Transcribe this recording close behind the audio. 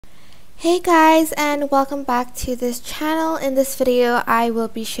Hey guys, and welcome back to this channel. In this video I will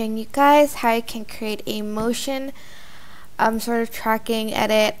be showing you guys how you can create a motion sort of tracking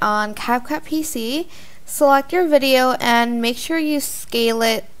edit on CapCut PC. Select your video and make sure you scale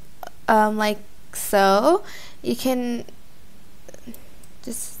it like so. You can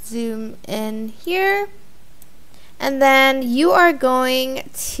just zoom in here, and then you are going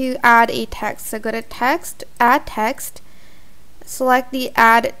to add a text. So go to text, add text, select the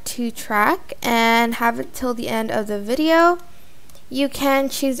add to track and have it till the end of the video. You can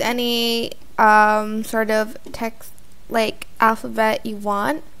choose any sort of text like alphabet you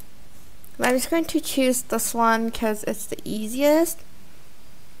want. I'm just going to choose this one because it's the easiest.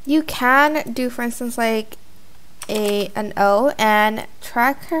 You can do, for instance, like an O and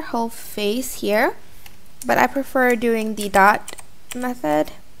track her whole face here, but I prefer doing the dot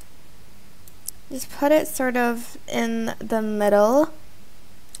method. Just put it sort of in the middle,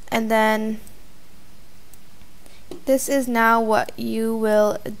 and then this is now what you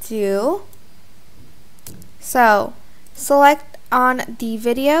will do. So select on the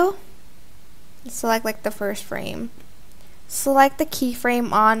video, select like the first frame, select the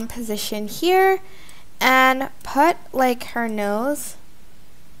keyframe on position here, and put like her nose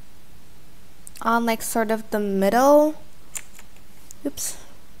on like sort of the middle. Oops.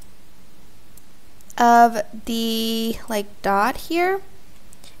 Of the like dot here,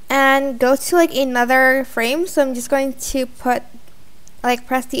 and go to like another frame. So I'm just going to put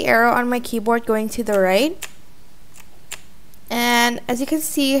press the arrow on my keyboard going to the right, and as you can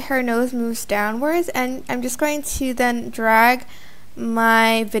see her nose moves downwards, and I'm just going to then drag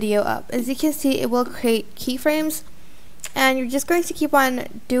my video up. As you can see, it will create keyframes, and you're just going to keep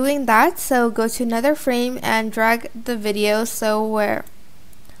on doing that. So go to another frame and drag the video so where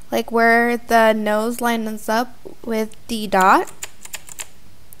the nose lines up with the dot.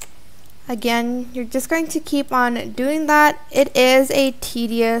 Again, you're just going to keep on doing that. It is a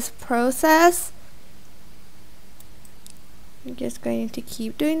tedious process. You're just going to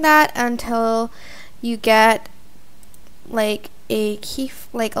keep doing that until you get like a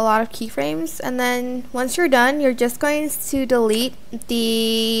lot of keyframes, and then once you're done, you're just going to delete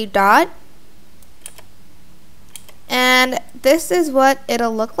the dot. And this is what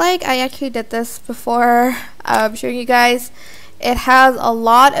it'll look like. I actually did this before showing you guys. It has a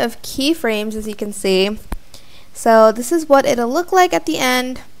lot of keyframes, as you can see. So this is what it'll look like at the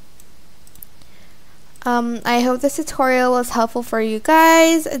end. I hope this tutorial was helpful for you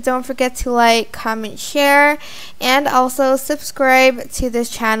guys. Don't forget to like, comment, share, and also subscribe to this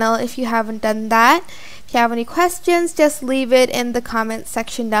channel if you haven't done that. If you have any questions, just leave it in the comment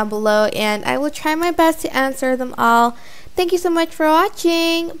section down below, and I will try my best to answer them all. Thank you so much for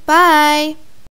watching. Bye!